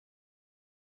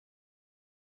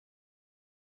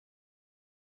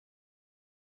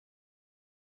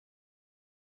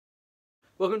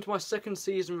Welcome to my second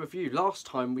season review. Last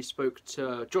time we spoke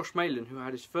to Josh Malin, who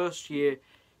had his first year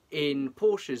in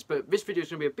Porsches, but this video is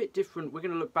going to be a bit different. We're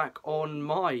going to look back on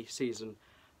my season.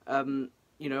 You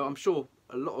know, I'm sure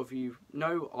a lot of you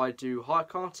know I do hire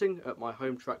karting at my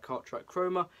home track, Kart Track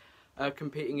Chroma,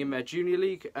 competing in their junior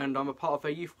league, and I'm a part of their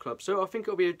youth club. So I think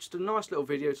it'll be just a nice little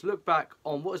video to look back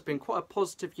on what has been quite a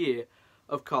positive year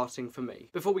of karting for me.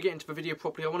 Before we get into the video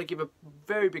properly, I want to give a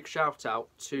very big shout out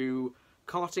to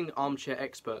Karting Armchair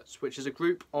Experts, which is a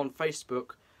group on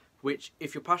Facebook which,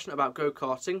 if you're passionate about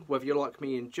go-karting, whether you're like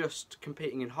me in just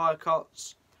competing in hire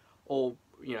karts, or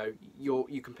you know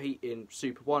you compete in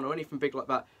Super 1 or anything big like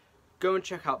that, go and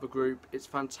check out the group. It's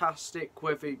fantastic.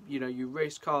 Whether you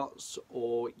race karts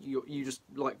or you just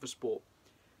like the sport,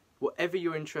 whatever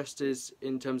your interest is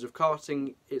in terms of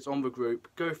karting, it's on the group.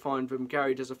 Go find them.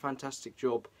 Gary does a fantastic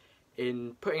job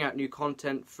in putting out new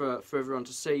content for everyone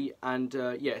to see, and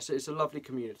yeah, so it's a lovely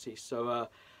community, so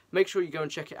make sure you go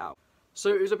and check it out. So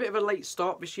it was a bit of a late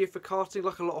start this year for karting,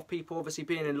 like a lot of people, obviously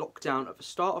being in lockdown at the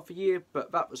start of the year,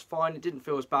 but that was fine. It didn't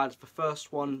feel as bad as the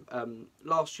first one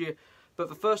last year, but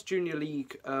the first junior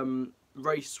league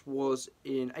race was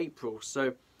in April,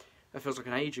 so it feels like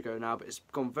an age ago now, but it's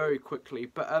gone very quickly.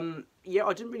 But yeah,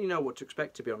 I didn't really know what to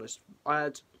expect, to be honest.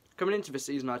 Coming into this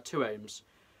season, I had two aims.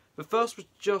 The first was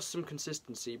just some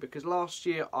consistency, because last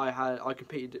year I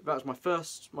competed. That was my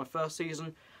first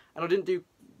season, and I didn't do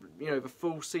the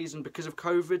full season because of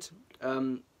COVID.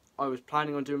 I was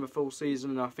planning on doing the full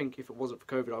season, and I think if it wasn't for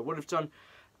COVID I would have done.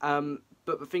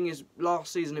 But the thing is,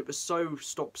 last season it was so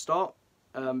stop-start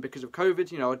because of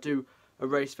COVID. I'd do a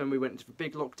race, then we went into the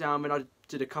big lockdown, and I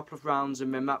did a couple of rounds,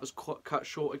 and then that was cut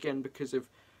short again because of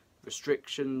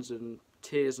restrictions and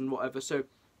tiers and whatever. So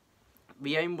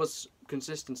the aim was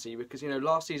consistency, because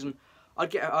last season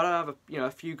I'd have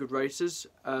a few good races,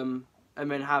 and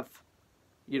then have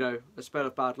a spell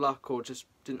of bad luck, or just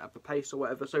didn't have the pace or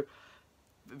whatever. So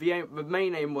the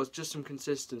main aim was just some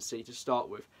consistency to start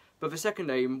with. But the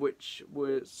second aim, which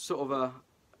was sort of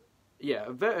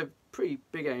a pretty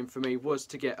big aim for me, was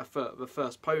to get the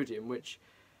first podium, which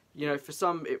for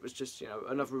some it was just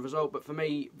another result, but for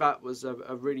me that was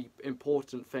a really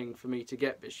important thing for me to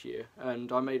get this year,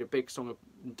 and I made a big song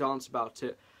and dance about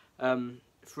it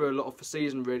for a lot of the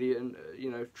season, really, and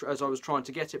as I was trying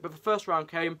to get it. But the first round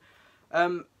came,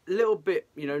 a little bit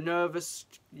nervous,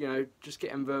 just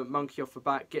getting the monkey off the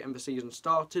back, getting the season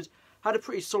started. Had a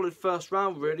pretty solid first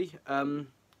round, really.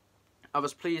 I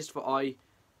was pleased that I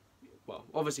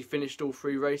obviously finished all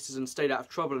three races and stayed out of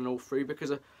trouble in all three,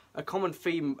 because a common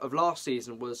theme of last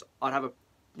season was I'd have a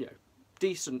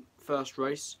decent first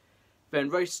race, then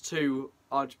race two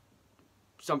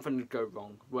something would go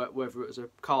wrong, whether it was a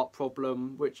kart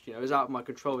problem, which is out of my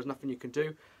control, there's nothing you can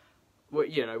do.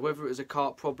 Whether it was a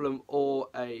kart problem or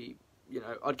I'd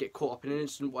get caught up in an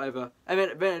incident, whatever, and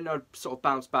then I'd sort of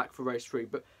bounce back for race three.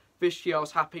 But this year I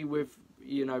was happy with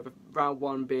the round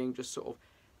one being just sort of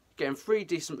getting three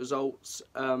decent results.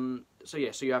 So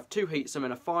yeah, so you have two heats and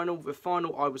then a final. The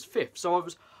final I was fifth, so I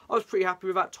was pretty happy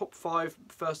with that. Top five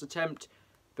first attempt.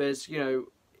 There's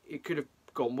it could have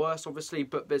gone worse, obviously,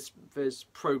 but there's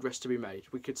progress to be made.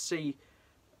 We could see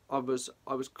I was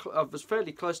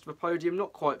fairly close to the podium,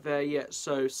 not quite there yet,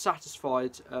 so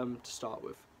satisfied to start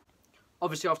with.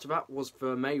 Obviously after that was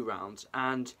the May round,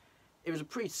 and it was a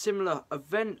pretty similar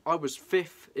event. I was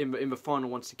fifth in the final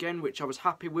once again, which I was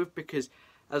happy with, because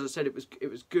as I said, it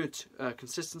was good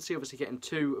consistency, obviously getting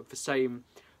two of the same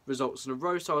results in a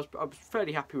row, so I was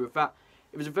fairly happy with that.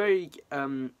 It was a very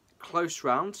close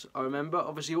round, I remember.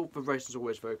 Obviously all the racing is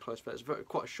always very close, but it's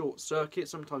quite a short circuit,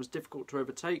 sometimes difficult to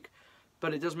overtake,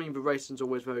 but it does mean the racing's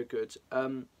always very good.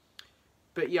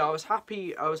 But yeah, I was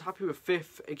happy with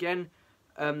fifth again.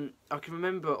 I can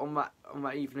remember on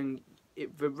that evening,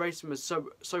 the racing was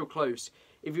so close.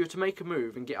 If you were to make a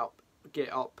move and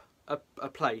get up a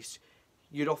place,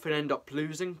 you'd often end up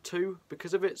losing too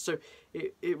because of it. So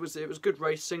it was good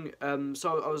racing.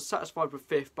 So I was satisfied with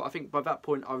fifth, but I think by that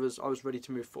point I was ready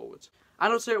to move forward.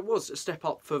 And I'd say it was a step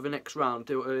up for the next round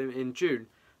in June,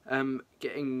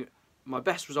 getting my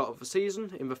best result of the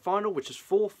season in the final, which is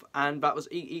fourth, and that was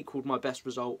equalled my best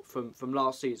result from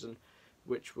last season,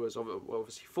 which was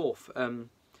obviously fourth.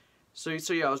 So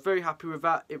yeah, I was very happy with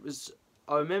that.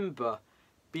 I remember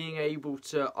being able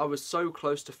to. I was so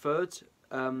close to third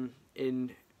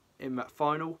in that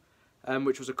final,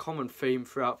 which was a common theme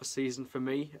throughout the season for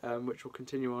me, which we'll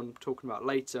continue on talking about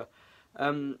later.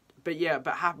 But yeah,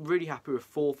 really happy with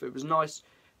fourth. It was nice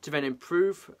to then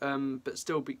improve, but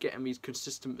still be getting these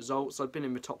consistent results. I've been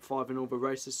in the top five in all the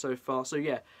races so far, so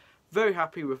yeah, very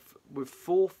happy with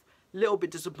fourth. Little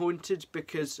bit disappointed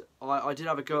because I did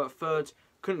have a go at third,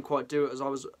 couldn't quite do it as I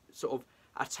was sort of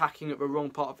attacking at the wrong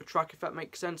part of the track, if that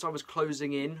makes sense. I was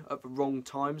closing in at the wrong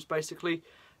times, basically.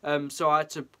 So I had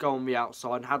to go on the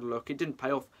outside and had a look. It didn't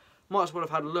pay off. Might as well have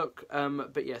had a look,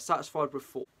 but yeah, satisfied with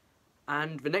 4th.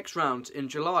 And the next round in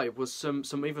July was some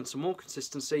more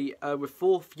consistency with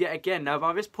 4th yet again. Now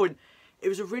by this point, it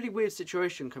was a really weird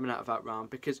situation coming out of that round,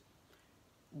 because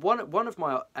one of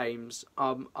my aims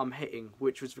I'm hitting,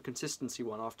 which was the consistency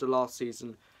one after last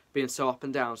season being so up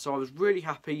and down. So I was really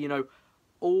happy, you know,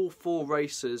 all 4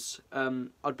 races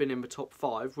I'd been in the top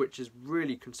 5, which is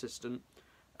really consistent.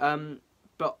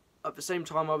 But at the same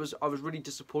time, I was really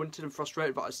disappointed and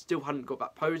frustrated that I still hadn't got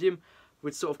that podium.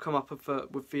 We'd sort of come up with the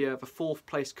 4th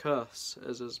place curse,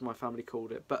 as my family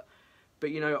called it. But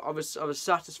you know, I was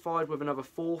satisfied with another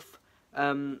 4th.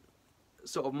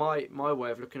 Sort of my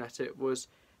way of looking at it was,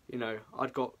 you know,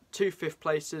 I'd got 2 5th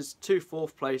places, 2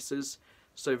 4th places.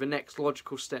 So the next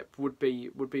logical step would be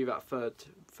that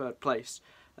third place.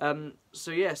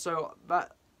 So yeah, so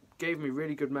that gave me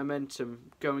really good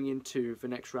momentum going into the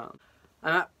next round.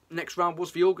 And that next round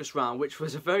was the August round, which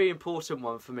was a very important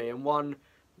one for me, and one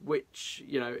which,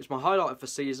 you know, is my highlight of the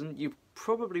season. You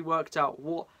probably worked out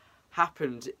what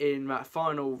happened in that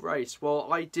final race.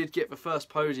 Well, I did get the first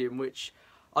podium, which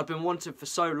I'd been wanting for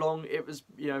so long. It was,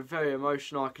 you know, very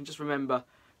emotional. I can just remember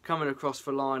coming across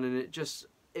the line, and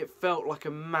it felt like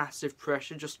a massive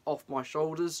pressure just off my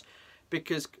shoulders,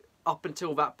 because up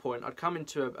until that point I'd come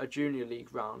into a junior league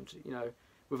round, you know,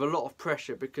 with a lot of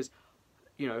pressure, because,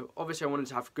 you know, obviously I wanted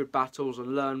to have good battles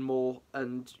and learn more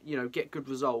and, you know, get good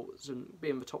results and be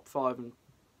in the top 5 and,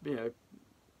 you know,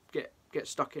 get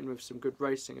stuck in with some good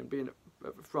racing and being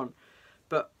at the front.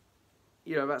 But,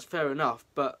 you know, that's fair enough,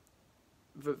 but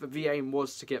the aim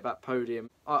was to get that podium.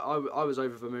 I was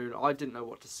over the moon. I didn't know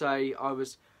what to say.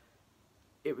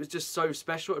 It was just so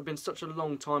special. It had been such a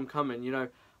long time coming, you know.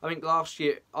 I think last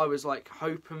year I was like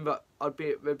hoping that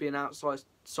there'd be an outside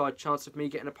chance of me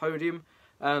getting a podium.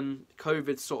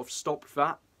 COVID sort of stopped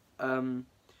that.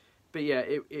 But yeah,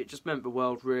 it just meant the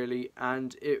world, really.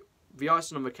 And the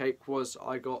icing on the cake was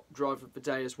I got driver of the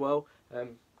day as well.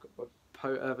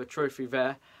 Got the trophy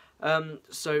there.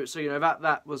 So you know,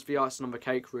 that was the icing on the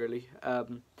cake, really.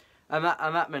 And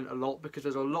that meant a lot, because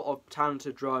there's a lot of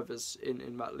talented drivers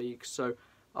in that league. So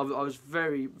I was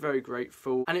very, very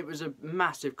grateful, and it was a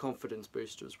massive confidence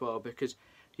booster as well, because,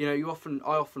 you know,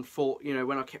 I often thought, you know,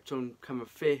 when I kept on coming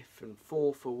 5th and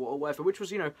 4th or whatever, which was,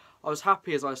 you know, I was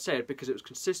happy, as I said, because it was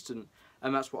consistent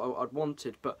and that's what I'd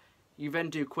wanted. But you then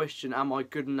do question, am I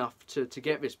good enough to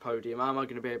get this podium? Am I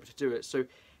going to be able to do it? So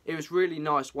it was really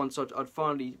nice once I'd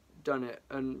finally done it,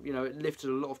 and, you know, it lifted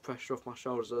a lot of pressure off my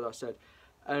shoulders, as I said,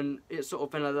 and it sort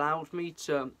of then allowed me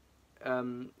to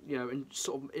you know, and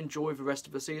sort of enjoy the rest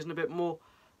of the season a bit more.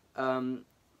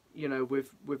 You know,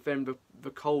 with then the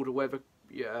colder weather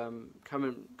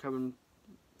coming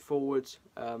forward,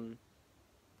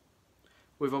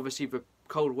 with obviously the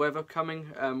cold weather coming,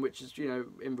 which is, you know,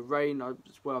 in the rain,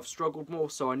 it's where I've struggled more.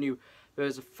 So I knew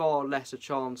there's a far lesser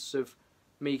chance of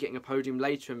me getting a podium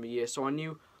later in the year. So I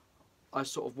knew I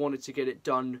sort of wanted to get it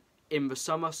done in the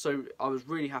summer. So I was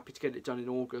really happy to get it done in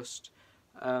August.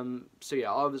 So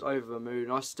yeah, I was over the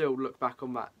moon. I still look back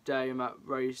on that day and that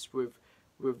race with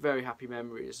very happy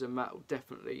memories, and that will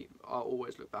definitely, I'll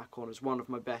always look back on as one of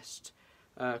my best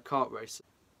kart races.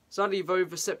 Sadly though,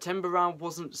 the September round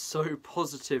wasn't so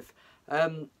positive.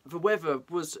 The weather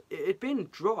it had been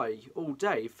dry all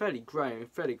day, fairly grey and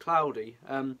fairly cloudy.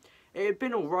 It had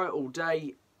been alright all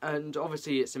day, and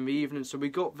obviously it's in the evening, so we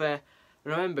got there,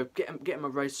 and I remember getting my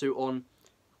race suit on.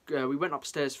 We went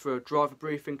upstairs for a driver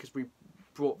briefing, because we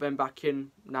brought them back in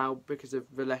now because of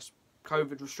the less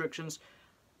COVID restrictions,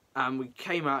 and we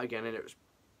came out again, and it was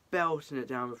belting it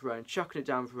down with rain, chucking it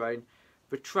down with rain.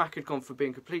 The track had gone from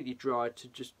being completely dry to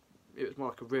just, it was more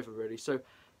like a river, really. So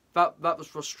that was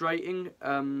frustrating.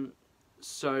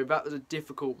 So that was a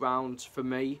difficult round for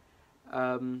me.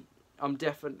 I'm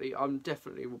definitely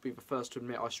will be the first to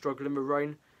admit I struggle in the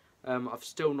rain. I've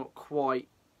still not quite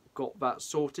got that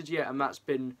sorted yet, and that's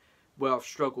been where I've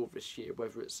struggled this year,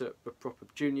 whether it's at the proper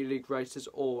junior league races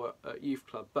or at youth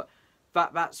club. But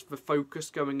that's the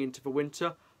focus going into the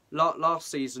winter.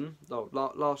 Last season,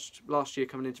 last year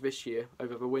coming into this year,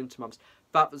 over the winter months,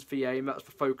 that was the aim, that was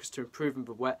the focus, to improve in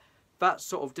the wet. That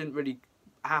sort of didn't really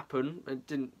happen, and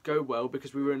didn't go well,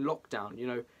 because we were in lockdown. You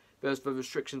know, there was the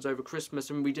restrictions over Christmas,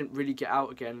 and we didn't really get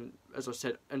out again, as I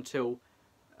said, until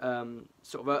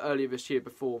sort of earlier this year,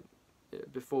 before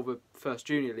the first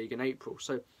junior league in April.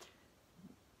 So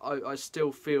I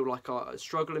still feel like I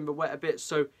struggle in the wet a bit.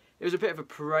 So it was a bit of a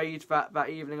parade that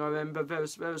evening. I remember there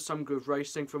was some good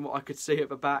racing from what I could see at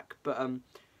the back, but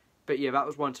But yeah, that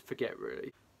was one to forget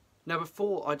really. Now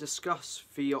before I discuss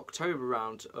the October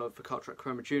round of the Karting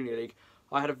Chroma Junior League,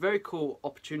 I had a very cool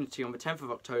opportunity on the 10th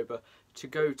of October to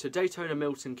go to Daytona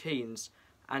Milton Keynes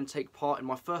and take part in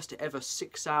my first ever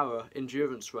 6-hour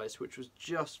endurance race, which was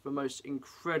just the most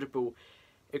incredible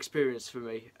experience for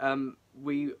me.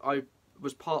 I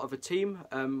was part of a team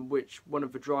which one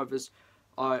of the drivers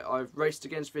I've raced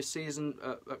against this season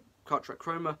at Karting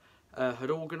Chroma had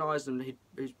organised, and he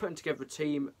was putting together a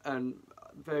team and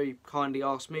very kindly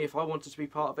asked me if I wanted to be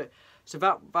part of it. So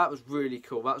that was really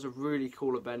cool. That was a really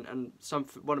cool event and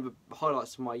one of the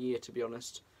highlights of my year, to be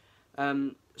honest.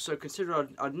 So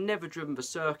considering I'd never driven the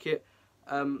circuit,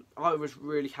 I was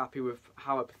really happy with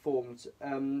how I performed.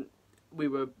 We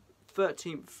were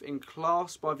 13th in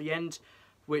class by the end,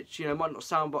 which, you know, might not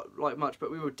sound like much,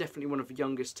 but we were definitely one of the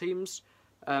youngest teams.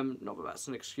 Not that that's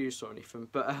an excuse or anything,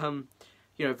 but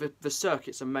you know, the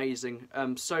circuit's amazing.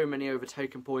 So many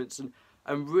overtaken points,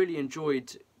 and really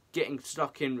enjoyed getting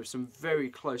stuck in with some very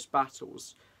close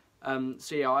battles.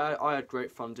 So yeah, I had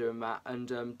great fun doing that,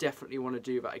 and definitely want to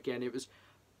do that again. It was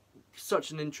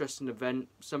such an interesting event,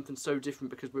 something so different,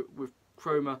 because with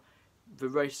Chroma, the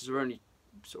races are only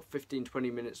sort of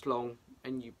 15-20 minutes long,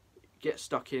 and you get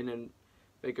stuck in and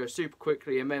they go super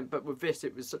quickly. And then, but with this,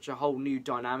 it was such a whole new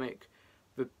dynamic.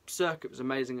 The circuit was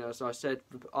amazing, as I said.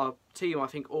 Our team, I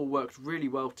think, all worked really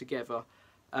well together.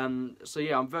 So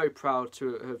yeah, I'm very proud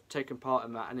to have taken part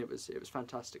in that, and it was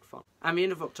fantastic fun. And the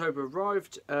end of October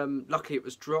arrived. Luckily it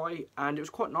was dry, and it was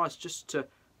quite nice just to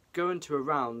go into a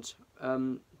round,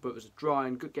 but it was dry,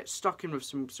 and get stuck in with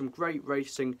some great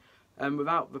racing,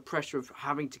 without the pressure of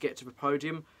having to get to the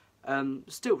podium.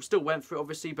 Still went for it,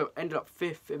 obviously, but ended up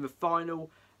 5th in the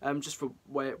final, just for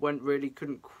where it went. Really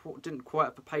didn't quite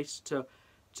have the pace to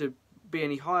be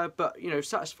any higher, but you know,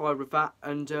 satisfied with that.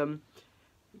 And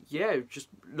yeah, just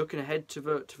looking ahead to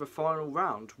the final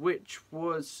round, which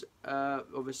was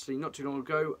obviously not too long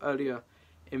ago, earlier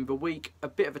in the week. A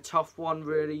bit of a tough one,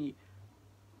 really.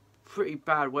 Pretty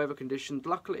bad weather conditions.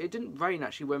 Luckily, it didn't rain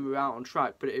actually when we were out on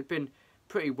track, but it had been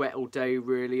pretty wet all day,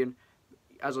 really. And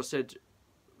as I said,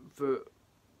 the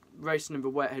racing in the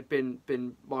wet had been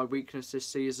my weakness this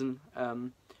season.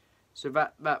 So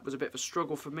that was a bit of a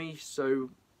struggle for me. So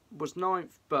was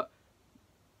 9th, but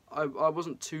I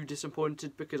wasn't too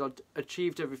disappointed, because I'd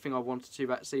achieved everything I wanted to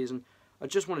that season. I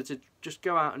just wanted to just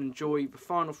go out and enjoy the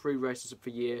final 3 races of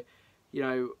the year. You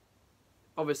know,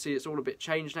 obviously it's all a bit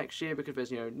changed next year because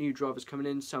there's, you know, new drivers coming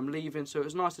in, some leaving. So it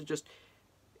was nice to just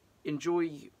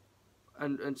enjoy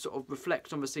and sort of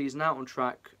reflect on the season out on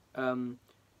track, you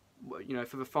know,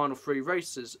 for the final 3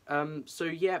 races. So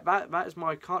yeah, that is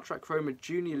my Karting Chroma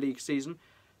Junior League season.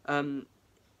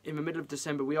 In the middle of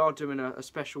December, we are doing a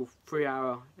special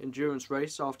 3-hour endurance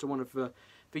race after one of the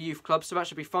youth clubs, so that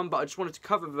should be fun. But I just wanted to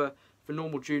cover the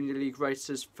normal Junior League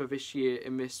races for this year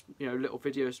in this, you know, little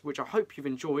videos, which I hope you've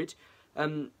enjoyed.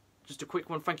 Just a quick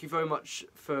one. Thank you very much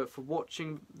for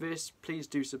watching this. Please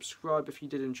do subscribe if you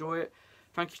did enjoy it.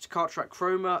 Thank you to Karting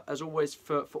Chroma, as always,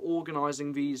 for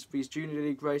organising these Junior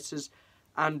League races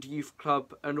and youth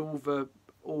club, and all the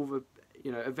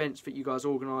you know, events that you guys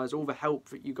organise, all the help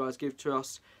that you guys give to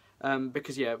us,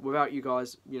 because yeah, without you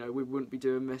guys, you know, we wouldn't be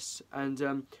doing this. And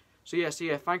so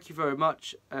yeah, thank you very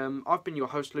much. I've been your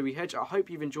host, Louis Hedge. I hope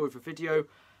you've enjoyed the video,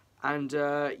 and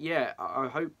yeah, I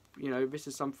hope, you know, this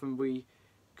is something we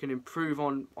can improve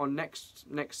on next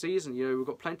season. You know, we've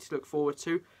got plenty to look forward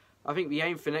to. I think the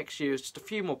aim for next year is just a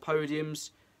few more podiums,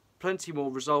 plenty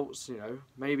more results, you know,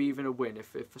 maybe even a win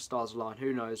if the stars align,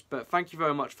 who knows. But thank you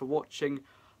very much for watching.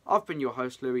 I've been your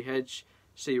host, Louis Hedge.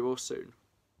 See you all soon.